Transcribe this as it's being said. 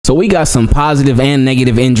So we got some positive and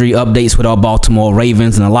negative injury updates with our Baltimore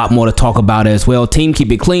Ravens and a lot more to talk about as well. Team,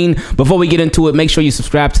 keep it clean. Before we get into it, make sure you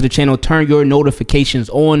subscribe to the channel, turn your notifications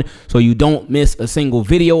on so you don't miss a single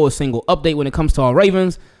video or a single update when it comes to our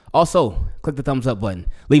Ravens. Also, click the thumbs up button.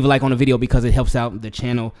 Leave a like on the video because it helps out the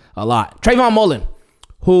channel a lot. Trayvon Mullen,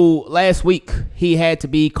 who last week he had to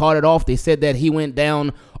be carted off. They said that he went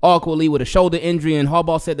down awkwardly with a shoulder injury, and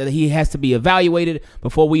Harbaugh said that he has to be evaluated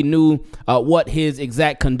before we knew what his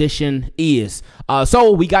exact condition is.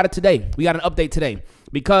 So we got it today. We got an update today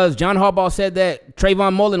because John Harbaugh said that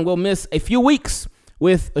Trayvon Mullen will miss a few weeks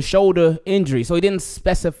with a shoulder injury. So he didn't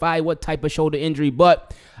specify what type of shoulder injury,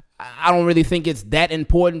 but I don't really think it's that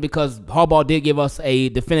important because Harbaugh did give us a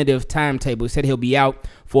definitive timetable. He said he'll be out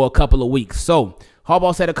for a couple of weeks. So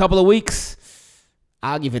Harbaugh said a couple of weeks.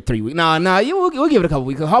 I'll give it 3 weeks. We'll give it a couple of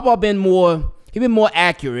weeks. Harbaugh been more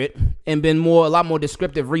accurate and been a lot more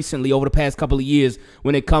descriptive recently over the past couple of years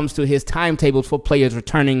when it comes to his timetables for players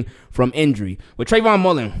returning from injury. With Trayvon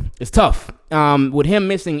Mullen, it's tough. With him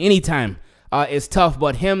missing any time, it's tough.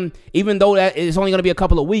 But him, even though that it's only going to be a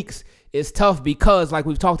couple of weeks, it's tough because, like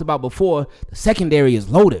we've talked about before, the secondary is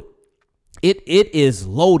loaded. It is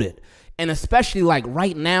loaded. And especially like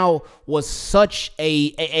right now was such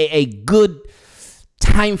a good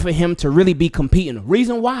time for him to really be competing.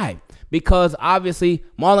 Reason why? Because obviously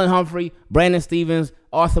Marlon Humphrey, Brandon Stephens,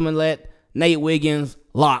 Arthur Millette, Nate Wiggins,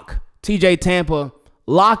 Locke. TJ Tampa,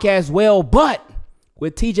 Locke as well. But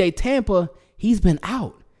with TJ Tampa, he's been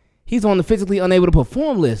out. He's on the physically unable to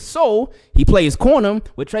perform list. So he plays corner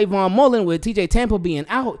with Trayvon Mullen. With TJ Tampa being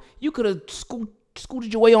out, you could have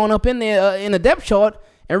scooted your way on up in there in the depth chart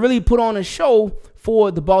and really put on a show for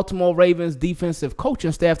the Baltimore Ravens defensive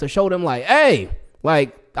coaching staff to show them like, hey,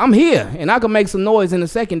 like, I'm here, and I can make some noise in the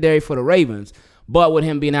secondary for the Ravens. But with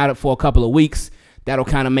him being out for a couple of weeks, that'll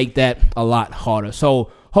kind of make that a lot harder.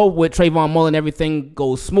 So hope with Trayvon Mullen, everything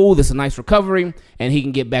goes smooth. It's a nice recovery, and he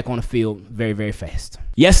can get back on the field very, very fast.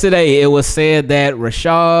 Yesterday, it was said that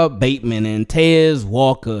Rashad Bateman and Tez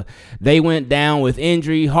Walker, they went down with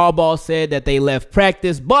injury. Harbaugh said that they left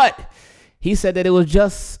practice, but he said that it was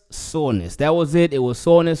just soreness. That was it. It was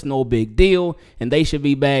soreness, no big deal, and they should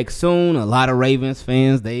be back soon. A lot of Ravens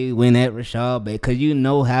fans, they went at Rashad Bateman because you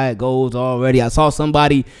know how it goes already. I saw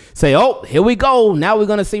somebody say, oh, here we go. Now we're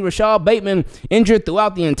going to see Rashad Bateman injured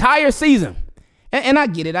throughout the entire season. And I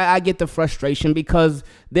get it. I get the frustration because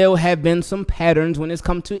there have been some patterns when it's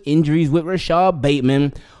come to injuries with Rashad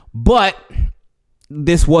Bateman, but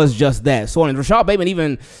this was just that soreness. Rashad Bateman,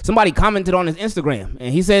 even somebody commented on his Instagram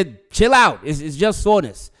and he said, chill out. It's just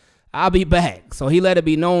soreness. I'll be back. So he let it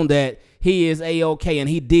be known that he is A-OK, and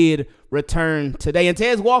he did return today. And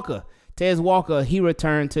Tez Walker, he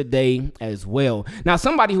returned today as well. Now,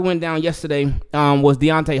 somebody who went down yesterday was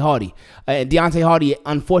Deontay Hardy. Deontay Hardy,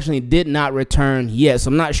 unfortunately, did not return yet. So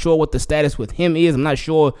I'm not sure what the status with him is. I'm not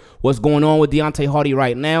sure what's going on with Deontay Hardy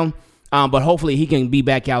right now. But hopefully he can be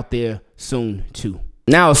back out there soon too.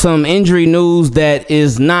 Now, some injury news that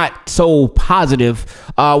is not so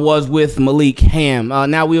positive was with Malik Ham.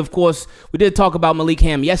 Now, we did talk about Malik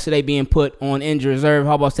Ham yesterday being put on injury reserve.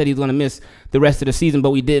 Harbaugh said he's going to miss the rest of the season, but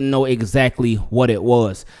we didn't know exactly what it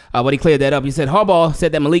was. But he cleared that up. He said Harbaugh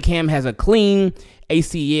said that Malik Ham has a clean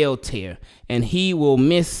ACL tear, and he will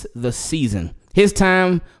miss the season. His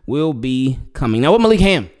time will be coming. Now, with Malik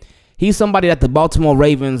Ham, he's somebody that the Baltimore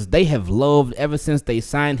Ravens, they have loved ever since they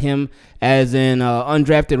signed him as an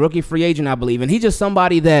undrafted rookie free agent, I believe. And he's just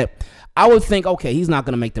somebody that I would think, okay, he's not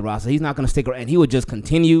going to make the roster. He's not going to stick around. And he would just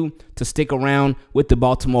continue to stick around with the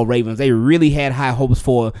Baltimore Ravens. They really had high hopes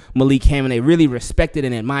for Malik Ham, and they really respected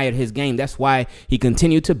and admired his game. That's why he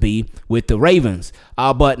continued to be with the Ravens.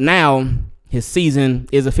 But now his season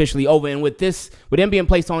is officially over. And with him being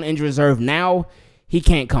placed on injury reserve now, he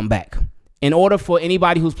can't come back. In order for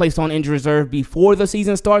anybody who's placed on injury reserve before the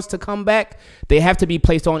season starts to come back, they have to be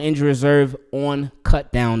placed on injury reserve on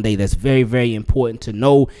cut down day. That's very, very important to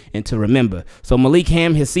know and to remember. So Malik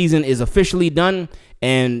Ham, his season is officially done,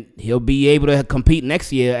 and he'll be able to compete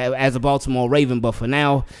next year as a Baltimore Raven. But for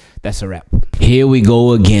now, that's a wrap. Here we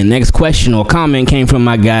go again. Next question or comment came from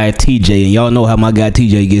my guy TJ, and y'all know how my guy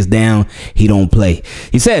TJ gets down. He don't play.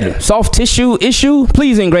 He said, soft tissue issue.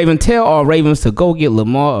 Please, Ingraven, tell our Ravens to go get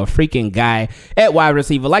Lamar a freaking guy at wide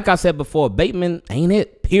receiver. Like I said before, Bateman ain't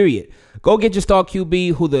it, period. Go get your star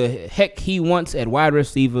QB who the heck he wants at wide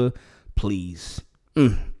receiver, please.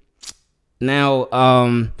 Now,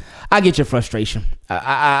 I get your frustration.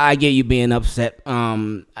 I get you being upset.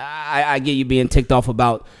 I get you being ticked off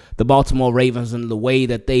about the Baltimore Ravens and the way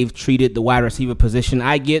that they've treated the wide receiver position.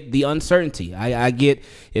 I get the uncertainty. I get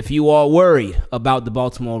if you are worried about the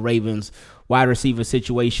Baltimore Ravens, wide receiver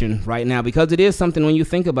situation right now, because it is something when you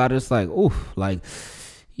think about it, it's like, oof, like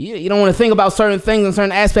you don't want to think about certain things and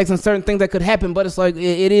certain aspects and certain things that could happen, but it's like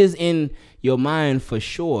it is in your mind for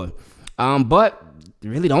sure. But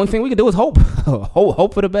really the only thing we can do is hope.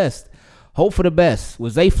 Hope for the best. Hope for the best.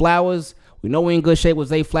 With Zay Flowers, we know we're in good shape with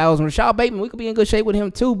Zay Flowers. And Rashad Bateman, we could be in good shape with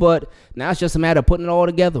him too, but now it's just a matter of putting it all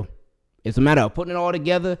together. It's a matter of putting it all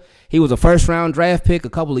together. He was a first-round draft pick a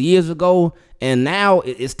couple of years ago, and now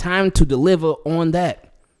it's time to deliver on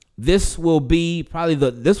that. This will be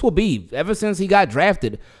ever since he got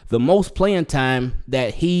drafted, the most playing time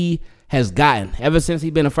that he has gotten ever since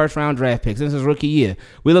he's been a first-round draft pick, since his rookie year.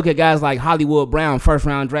 We look at guys like Hollywood Brown,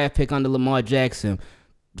 first-round draft pick under Lamar Jackson.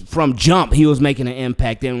 From jump, he was making an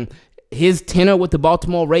impact. And his tenure with the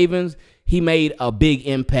Baltimore Ravens, he made a big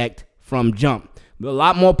impact from jump. A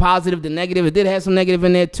lot more positive than negative. It did have some negative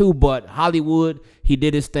in there too, but Hollywood, he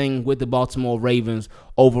did his thing with the Baltimore Ravens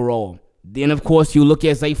overall. Then, of course, you look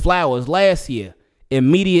at Zay Flowers last year.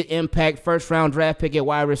 Immediate impact, first-round draft pick at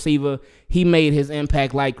wide receiver. He made his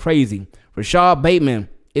impact like crazy. Rashad Bateman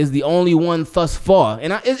is the only one thus far,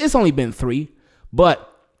 and it's only been 3, but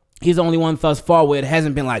he's the only one thus far where it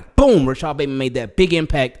hasn't been like, boom, Rashad Bateman made that big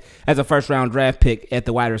impact as a first-round draft pick at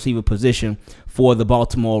the wide receiver position for the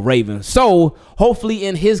Baltimore Ravens. So, hopefully,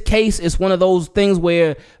 in his case, it's one of those things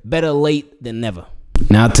where better late than never.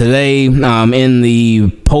 Now, today, in the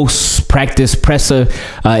post-practice presser,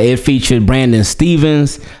 it featured Brandon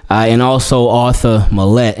Stevens and also Arthur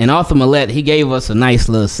Millette. And Arthur Millette, he gave us a nice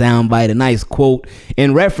little soundbite, a nice quote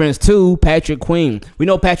in reference to Patrick Queen. We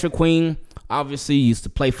know Patrick Queen obviously used to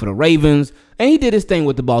play for the Ravens, and he did his thing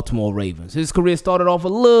with the Baltimore Ravens. His career started off a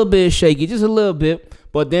little bit shaky, just a little bit,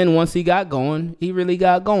 but then once he got going, he really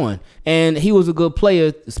got going. And he was a good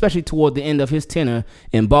player, especially toward the end of his tenure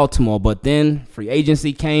in Baltimore. But then free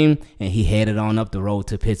agency came, and he headed on up the road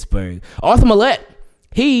to Pittsburgh. Arthur Millette,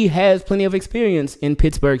 he has plenty of experience in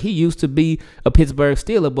Pittsburgh. He used to be a Pittsburgh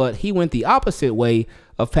Steeler, but he went the opposite way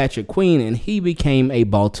of Patrick Queen, and he became a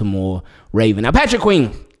Baltimore Raven. Now, Patrick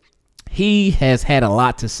Queen, he has had a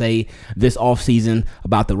lot to say this offseason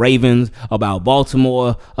about the Ravens, about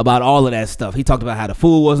Baltimore, about all of that stuff. He talked about how the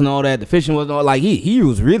food wasn't all that, the fishing wasn't all, like he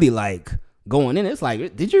was really like going in. It's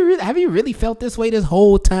like, have you really felt this way this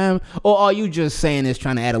whole time? Or are you just saying this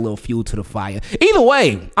trying to add a little fuel to the fire? Either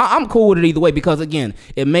way, I'm cool with it either way, because again,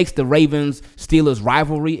 it makes the Ravens-Steelers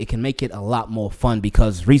rivalry, it can make it a lot more fun,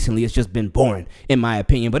 because recently it's just been boring in my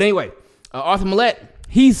opinion. But anyway, Arthur Millette,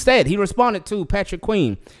 he responded to Patrick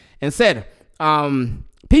Queen and said,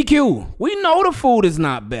 PQ, we know the food is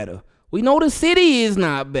not better. We know the city is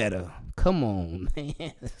not better. Come on,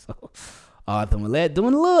 man. So, Arthur Millette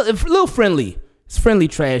doing a little friendly. It's friendly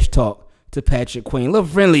trash talk to Patrick Queen. A little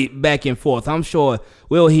friendly back and forth. I'm sure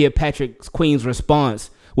we'll hear Patrick Queen's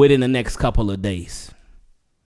response within the next couple of days.